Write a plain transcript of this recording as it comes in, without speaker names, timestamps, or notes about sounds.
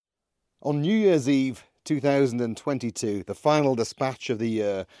On New Year's Eve 2022, the final dispatch of the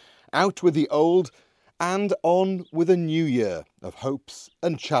year, out with the old and on with a new year of hopes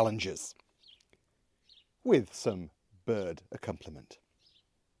and challenges. With some bird accompaniment.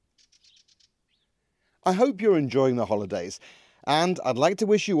 I hope you're enjoying the holidays, and I'd like to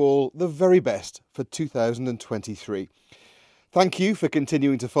wish you all the very best for 2023. Thank you for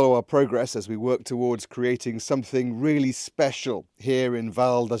continuing to follow our progress as we work towards creating something really special here in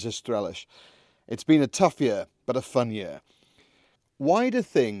Val d'Ajastrelis. It's been a tough year, but a fun year. Why do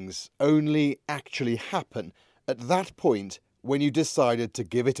things only actually happen at that point when you decided to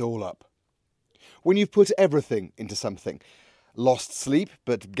give it all up? When you've put everything into something, lost sleep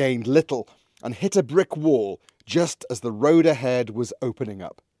but gained little, and hit a brick wall just as the road ahead was opening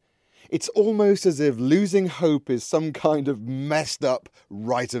up. It's almost as if losing hope is some kind of messed up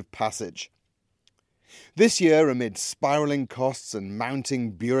rite of passage. This year, amid spiralling costs and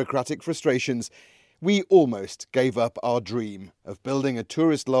mounting bureaucratic frustrations, we almost gave up our dream of building a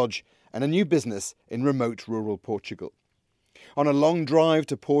tourist lodge and a new business in remote rural Portugal. On a long drive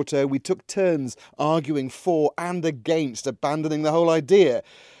to Porto, we took turns arguing for and against abandoning the whole idea,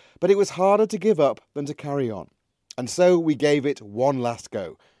 but it was harder to give up than to carry on. And so we gave it one last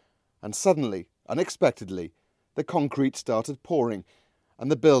go. And suddenly, unexpectedly, the concrete started pouring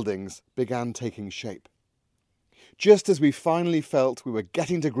and the buildings began taking shape. Just as we finally felt we were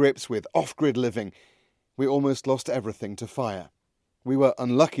getting to grips with off-grid living, we almost lost everything to fire. We were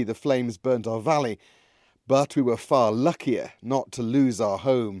unlucky the flames burnt our valley, but we were far luckier not to lose our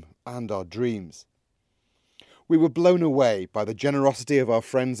home and our dreams. We were blown away by the generosity of our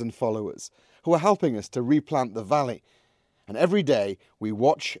friends and followers who are helping us to replant the valley. And every day we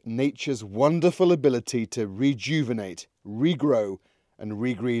watch nature's wonderful ability to rejuvenate, regrow and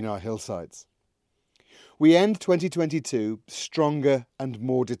regreen our hillsides. We end 2022 stronger and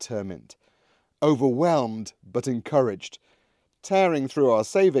more determined, overwhelmed but encouraged, tearing through our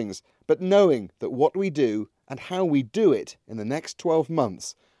savings but knowing that what we do and how we do it in the next 12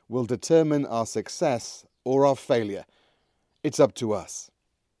 months will determine our success or our failure. It's up to us.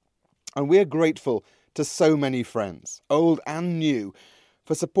 And we're grateful to so many friends, old and new,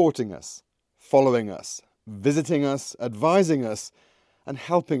 for supporting us, following us, visiting us, advising us, and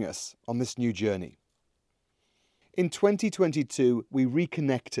helping us on this new journey. In 2022, we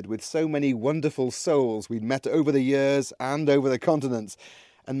reconnected with so many wonderful souls we'd met over the years and over the continents,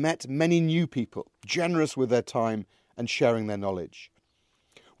 and met many new people, generous with their time and sharing their knowledge.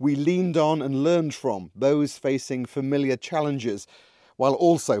 We leaned on and learned from those facing familiar challenges, while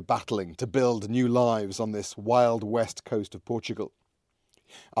also battling to build new lives on this wild west coast of Portugal.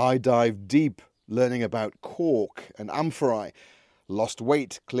 I dived deep, learning about cork and amphorae, lost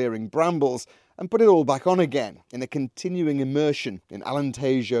weight clearing brambles, and put it all back on again in a continuing immersion in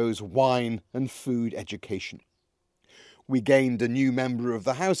Alentejo's wine and food education. We gained a new member of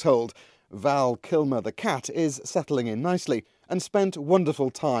the household. Val Kilmer the cat is settling in nicely and spent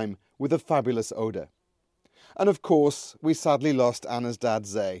wonderful time with a fabulous odour. And of course, we sadly lost Anna's dad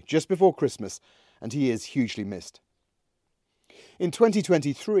Zay just before Christmas, and he is hugely missed. In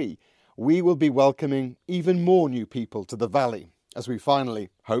 2023, we will be welcoming even more new people to the valley as we finally,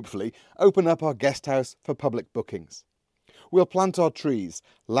 hopefully, open up our guest house for public bookings. We'll plant our trees,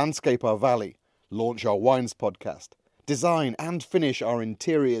 landscape our valley, launch our wines podcast, design and finish our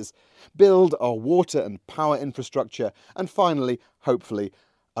interiors, build our water and power infrastructure, and finally, hopefully,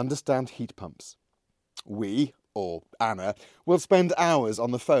 understand heat pumps. We, or Anna, will spend hours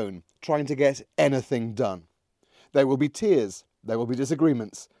on the phone trying to get anything done. There will be tears, there will be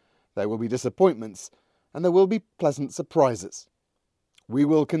disagreements, there will be disappointments, and there will be pleasant surprises. We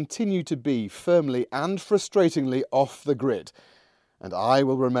will continue to be firmly and frustratingly off the grid, and I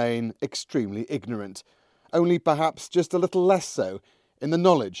will remain extremely ignorant, only perhaps just a little less so in the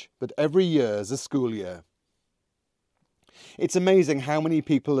knowledge that every year's a school year. It's amazing how many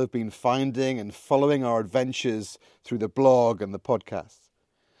people have been finding and following our adventures through the blog and the podcast.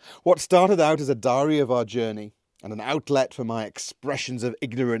 What started out as a diary of our journey and an outlet for my expressions of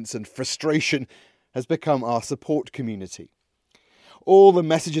ignorance and frustration has become our support community. All the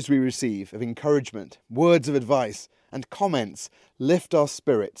messages we receive of encouragement, words of advice, and comments lift our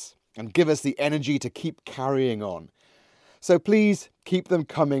spirits and give us the energy to keep carrying on. So please keep them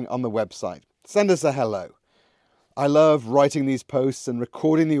coming on the website. Send us a hello. I love writing these posts and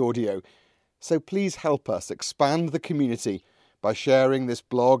recording the audio, so please help us expand the community by sharing this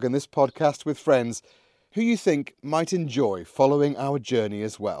blog and this podcast with friends who you think might enjoy following our journey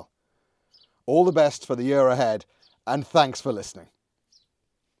as well. All the best for the year ahead, and thanks for listening.